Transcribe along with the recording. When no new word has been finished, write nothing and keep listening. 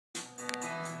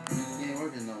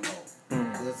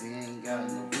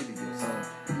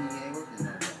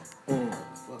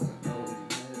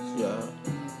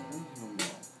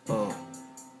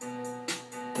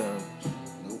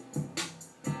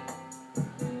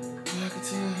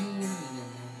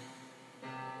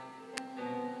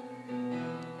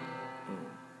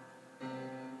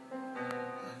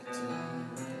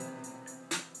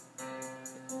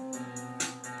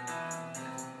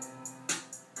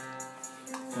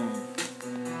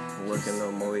working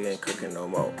no more, he ain't cooking no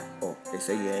more. Oh, they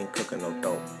say he ain't cooking no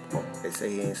dope. Oh, they say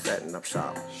he ain't setting up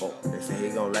shop. Oh, they say he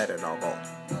gon' let it all go.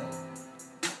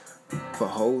 For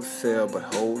wholesale, but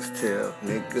wholesale,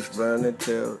 niggas running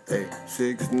till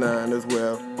 6'9" as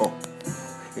well. Oh,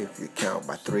 if you count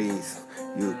by threes,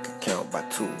 you can count by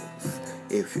twos.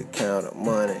 If you count the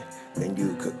money, then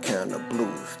you could count the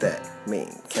blues. That mean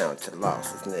count your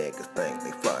losses. Niggas think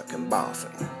they fucking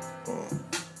bossing.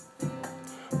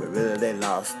 But really they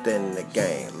lost in the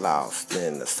game, lost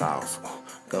in the sauce.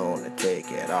 Gonna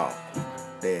take it off.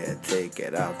 They'll take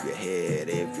it off your head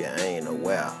if you ain't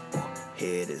aware.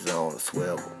 Head is on a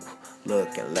swivel,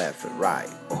 looking left and right.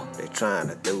 They trying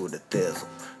to do the thizzle,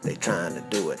 they trying to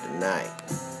do it tonight.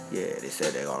 Yeah, they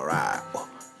said they gon' ride.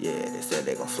 Yeah, they said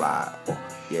they gon' slide.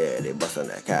 Yeah, they bustin'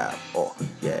 that cab.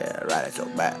 Yeah, right at your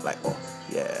back like,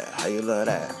 yeah, how you love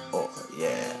that?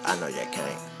 Yeah, I know you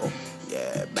can't.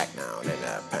 Yeah, back down in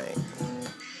that pain.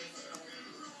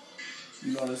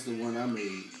 You know that's the one I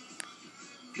made.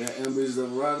 That Ambitious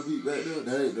of a Rider beat back there,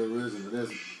 that ain't the original.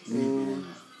 That's me doing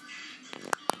that.